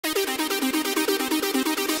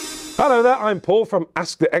Hello there, I'm Paul from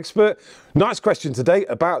Ask the Expert. Nice question today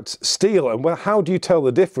about steel and how do you tell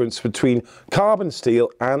the difference between carbon steel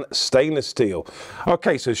and stainless steel?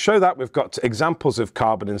 Okay, so to show that, we've got examples of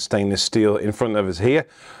carbon and stainless steel in front of us here.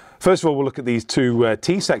 First of all, we'll look at these two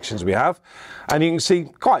T-sections we have, and you can see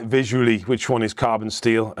quite visually which one is carbon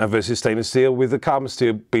steel versus stainless steel, with the carbon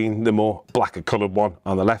steel being the more blacker coloured one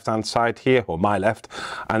on the left-hand side here, or my left,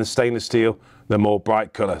 and stainless steel the more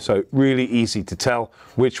bright colour. So really easy to tell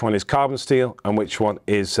which one is carbon steel and which one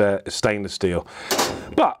is stainless steel.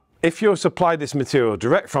 But if you're supplied this material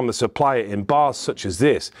direct from the supplier in bars such as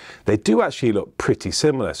this, they do actually look pretty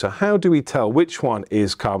similar. So how do we tell which one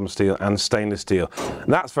is carbon steel and stainless steel?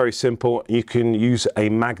 And that's very simple. You can use a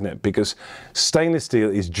magnet, because stainless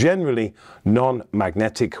steel is generally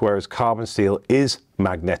non-magnetic, whereas carbon steel is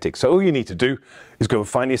magnetic. So all you need to do is go and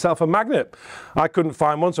find yourself a magnet. I couldn't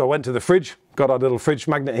find one, so I went to the fridge, got our little fridge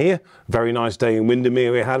magnet here. Very nice day in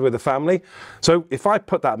Windermere we had with the family. So if I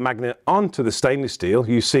put that magnet onto the stainless steel,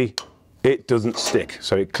 you see it doesn't stick.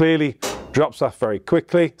 So it clearly drops off very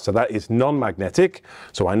quickly. So that is non-magnetic.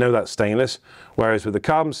 So I know that's stainless. Whereas with the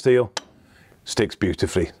carbon steel, sticks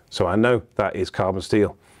beautifully. So I know that is carbon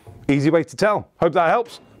steel. Easy way to tell. Hope that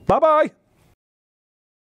helps. Bye-bye.